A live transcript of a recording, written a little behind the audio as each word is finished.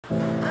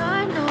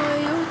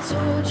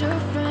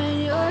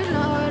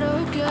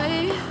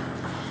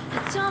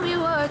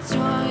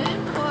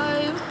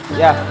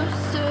Yeah.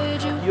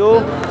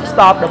 You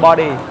stop the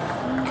body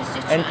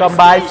and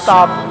combine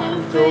stop.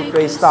 1, 2,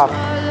 3, stop.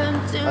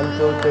 1,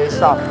 2, 3,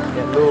 stop.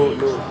 Yeah, low,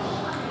 low.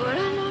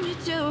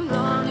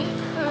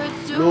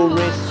 Low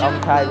wrist,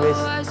 on tight wrist.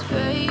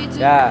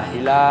 Yeah,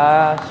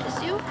 relax.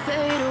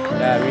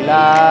 Yeah,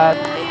 relax.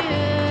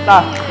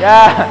 Stop.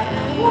 Yeah.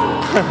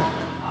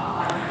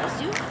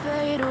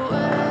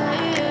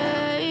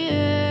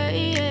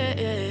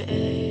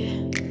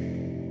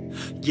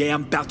 Yeah,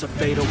 I'm about to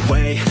fade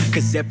away,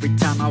 cause every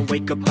time I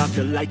wake up I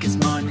feel like it's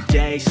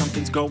Monday.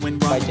 Something's going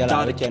wrong. Quay trở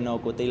lại với channel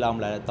của Tí Long,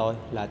 lại là tôi,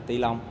 là Tí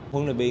Long,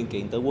 huấn luyện viên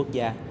kiện tử quốc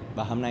gia.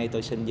 Và hôm nay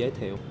tôi xin giới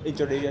thiệu.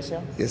 Introduce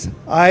yourself. Yes,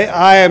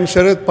 I am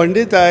Sharad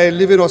Pandit. I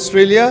live in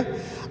Australia.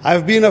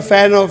 I've been a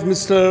fan of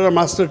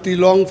Master T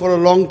Long for a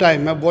long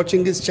time. I'm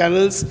watching his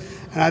channels,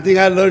 and I think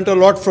I learned a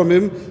lot from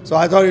him. So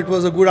I thought it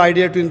was a good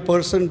idea to in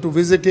person to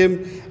visit him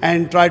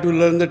and try to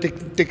learn the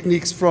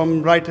techniques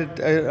from right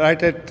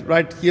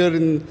here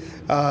in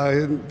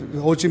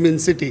Ho Chi Minh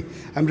City.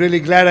 I'm really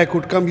glad I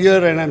could come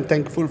here, and I'm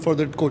thankful for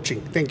the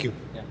coaching. Thank you.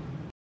 Yeah.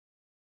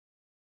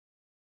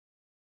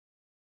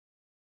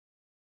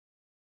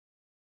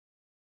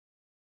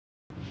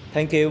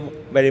 Thank you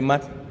very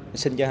much.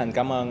 Xin chân thành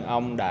cảm ơn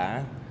ông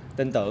đã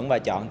tin tưởng và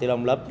chọn Tí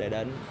Long Club để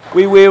đến.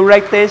 We will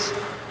practice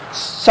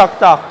short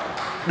touch,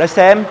 the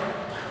same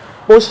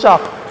push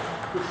shot.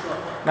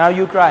 Now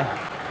you try.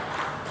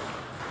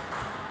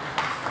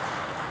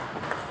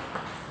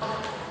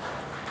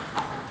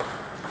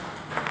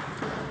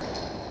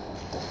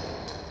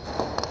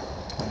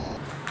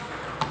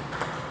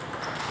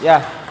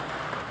 Yeah.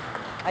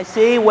 I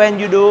see when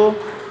you do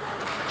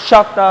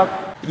short touch.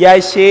 Yeah,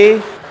 I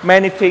see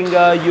many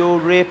fingers you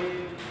rip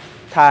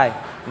tight.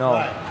 No.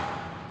 Right.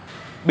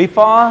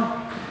 Before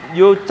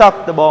you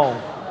touch the ball,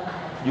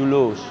 you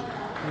lose.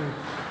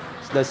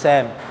 It's the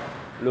same.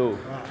 Lose.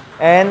 Right.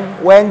 And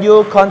when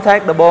you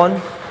contact the ball,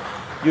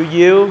 you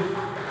use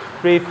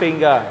 3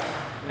 fingers.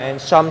 And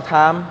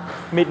sometimes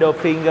middle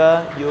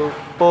finger you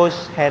push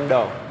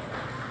handle.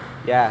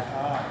 Yeah.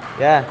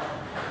 Yeah.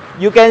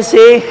 You can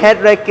see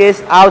head rake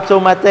is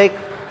automatic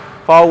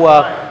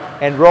forward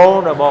and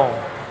roll the ball.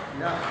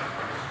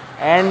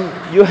 And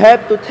you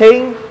have to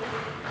think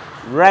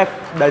rack,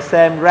 the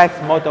same rack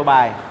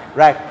motorbike.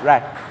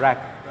 Rack.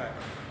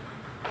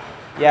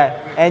 Yeah.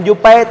 And you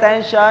pay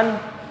attention,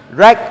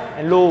 rack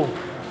and loop.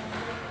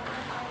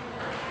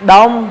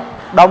 Don't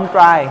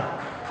try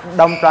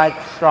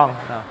strong.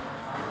 No.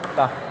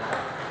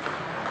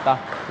 Stop.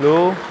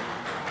 Loop.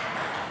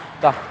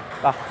 Stop.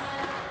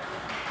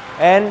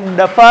 And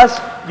the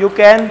first, you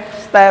can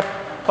step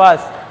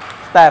first.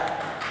 Step.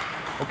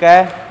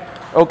 Okay.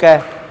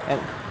 And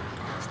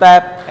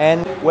step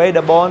and where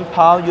the ball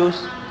power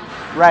use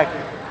rack.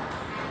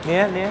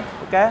 Near.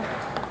 Okay.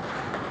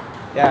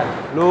 Yeah.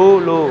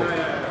 Low.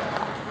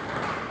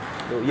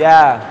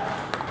 Yeah.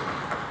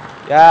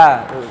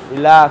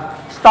 Relax.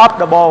 Stop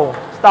the ball.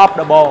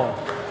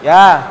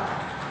 Yeah.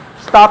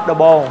 Stop the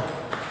ball.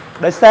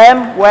 The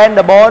same when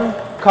the ball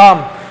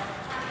come.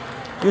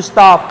 You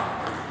stop.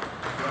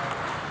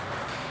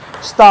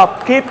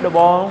 Keep the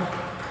ball.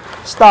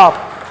 Stop.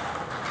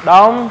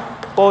 Don't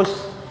push.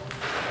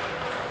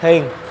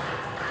 Thing.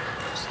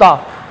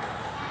 Stop.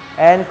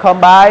 And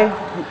combine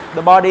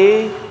the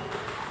body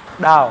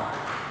down.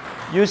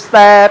 You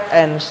step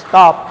and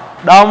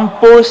stop. Don't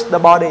push the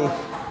body.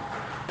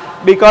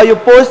 Because you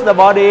push the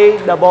body,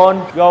 the ball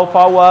go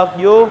forward.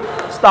 You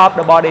stop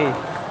the body.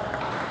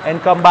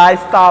 And combine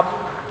stop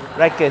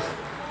racket.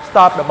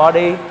 Stop the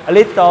body a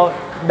little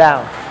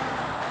down.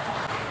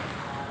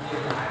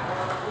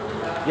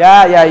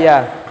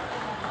 Yeah.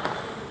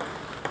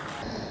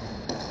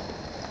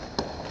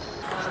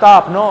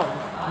 Stop,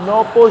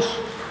 no push.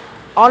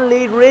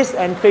 Only wrist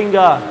and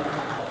finger.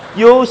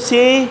 You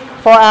see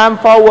forearm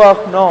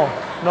forward, no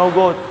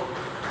good.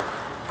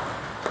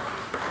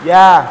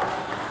 Yeah,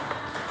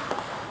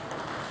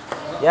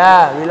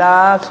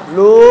 relax.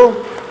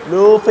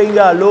 Low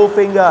finger.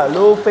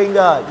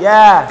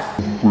 Yeah.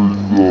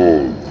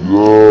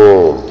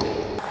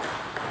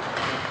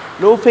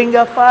 Low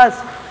finger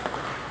first.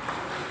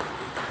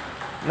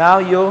 Now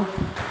you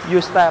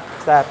step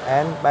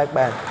and back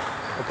bend.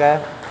 Okay.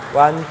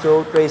 1,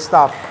 2, 3,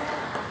 stop.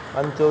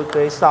 1, 2,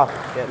 3, stop.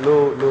 Yeah,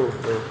 low.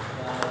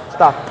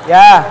 Stop.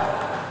 Yeah.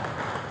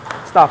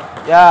 Stop.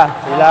 Yeah.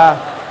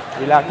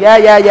 Relax.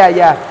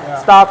 Yeah.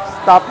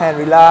 Stop and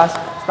relax.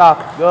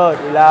 Stop. Good.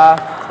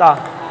 Relax. Stop.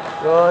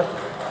 Good.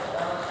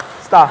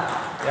 Stop.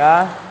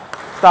 Yeah.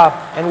 Stop.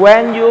 And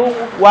when you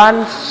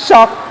want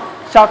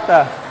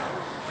shorter,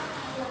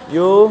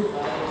 you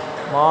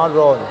more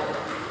roll.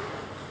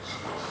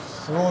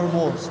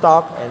 Move.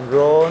 Stop and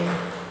roll.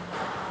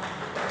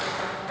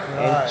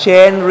 And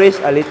chain wrist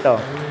a little.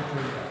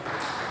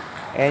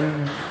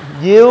 And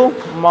you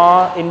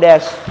more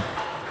index.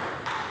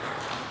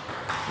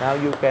 Now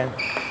you can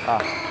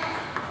stop.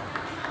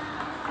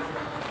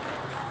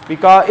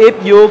 Because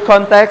if you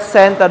contact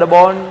center the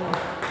ball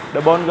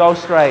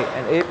goes straight.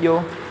 And if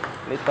you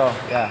little,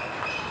 yeah.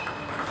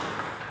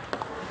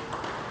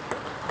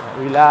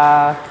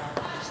 Relax.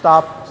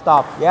 Stop,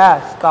 stop.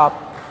 Yeah, stop,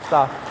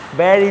 stop.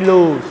 Very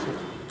loose.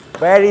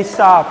 Very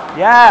soft.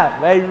 Yeah,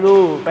 very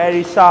loose,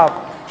 very soft.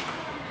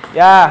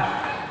 Yeah,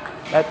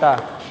 better.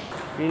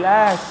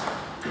 Relax.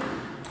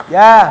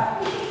 Yeah.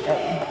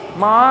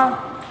 More.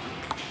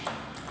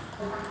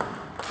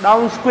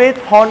 Don't squeeze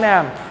whole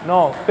arm.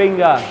 No,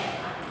 finger.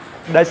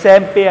 The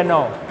same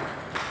piano.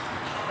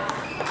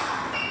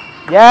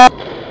 Yeah.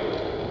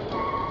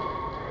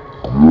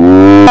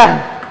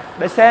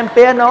 The same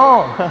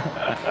piano.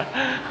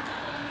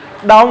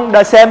 Don't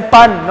the same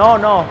punch. No,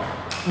 no.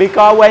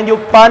 Because when you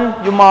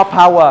punch, you more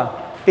power.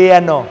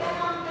 Piano.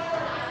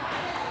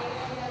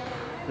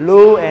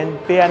 Lu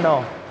and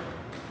piano.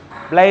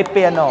 Play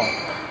piano.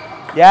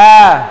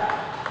 Yeah.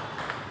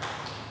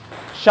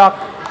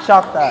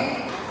 Shorter.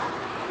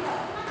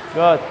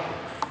 Good.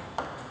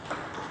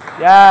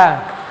 Yeah.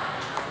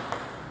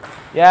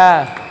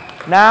 Yeah.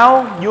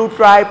 Now you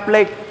try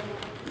flick.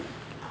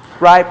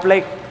 Try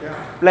flick.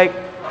 Flick.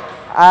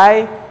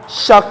 I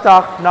short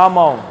talk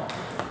normal.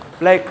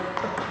 Flick.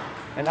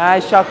 And I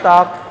short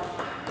talk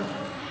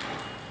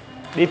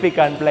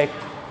difficult flick.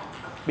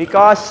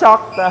 Because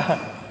shorter.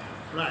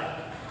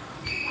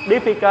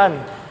 Difficult.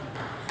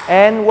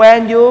 And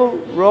when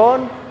you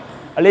roll,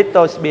 a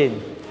little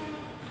spin.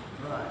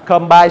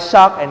 Combine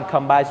shock and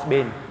combine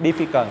spin.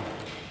 Difficult.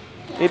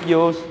 If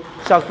you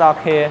shock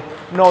talk here,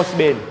 no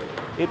spin.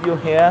 If you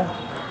hear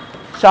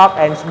shock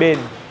and spin,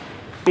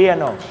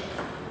 piano.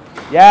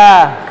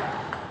 Yeah.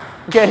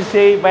 You can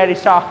see very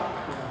shock.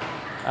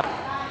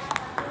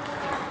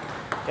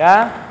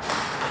 Yeah.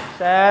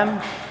 Same.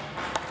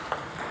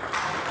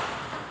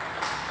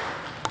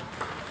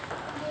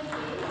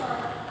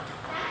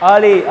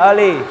 Early.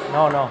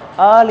 No.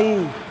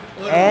 Early.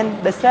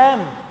 And the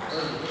same.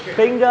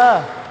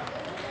 Finger.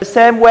 The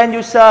same when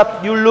you serve,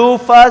 you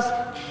lose first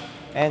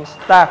and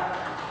start.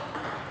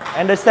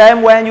 And the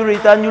same when you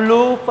return, you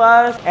lose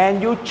first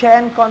and you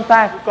change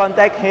contact.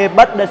 Contact here,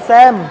 but the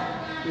same.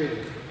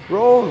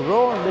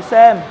 Roll, the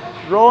same.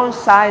 Roll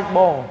side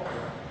ball.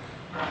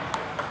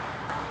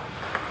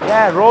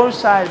 Yeah, roll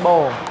side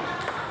ball.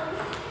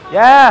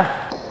 Yeah.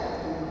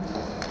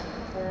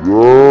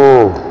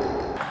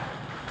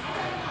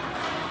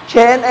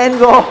 Chain and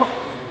go.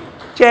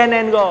 Chain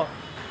and go.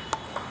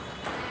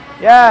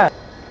 Yeah.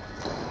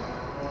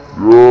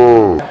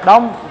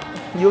 Don't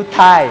you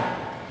tie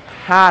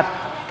hard.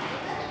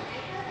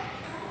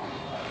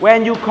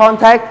 When you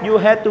contact, you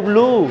have to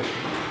lose.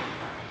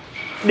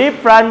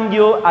 Different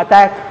you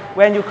attack.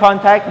 When you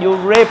contact, you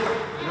rip,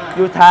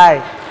 you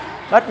tie.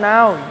 But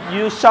now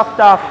you shock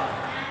talk.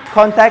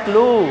 Contact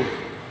lose.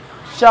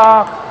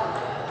 Shock.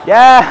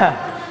 Yeah.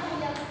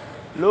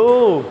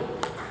 Lose.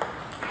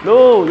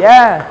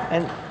 Yeah.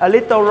 And a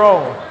little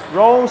roll.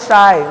 Roll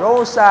side.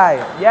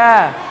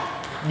 Yeah.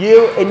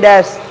 You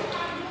index.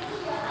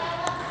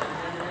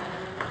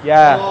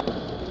 Yeah.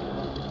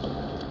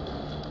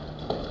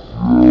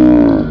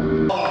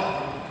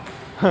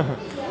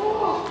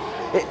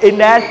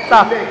 Index.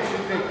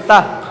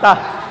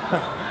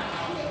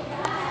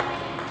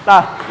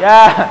 Ta.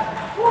 Yeah.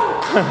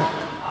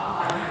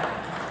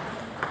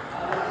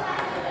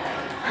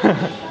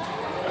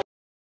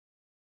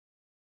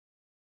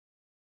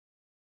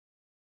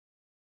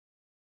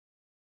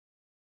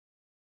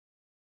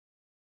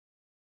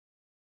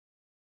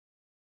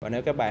 Và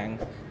nếu các bạn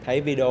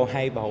thấy video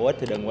hay và hữu ích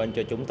thì đừng quên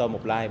cho chúng tôi một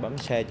like, bấm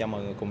share cho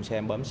mọi người cùng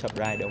xem, bấm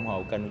subscribe để ủng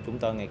hộ kênh của chúng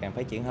tôi ngày càng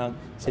phát triển hơn.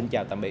 Xin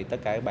chào tạm biệt tất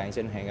cả các bạn,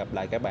 xin hẹn gặp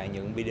lại các bạn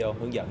những video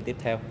hướng dẫn tiếp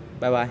theo.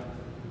 Bye bye.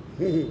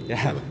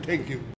 Yeah. Thank you.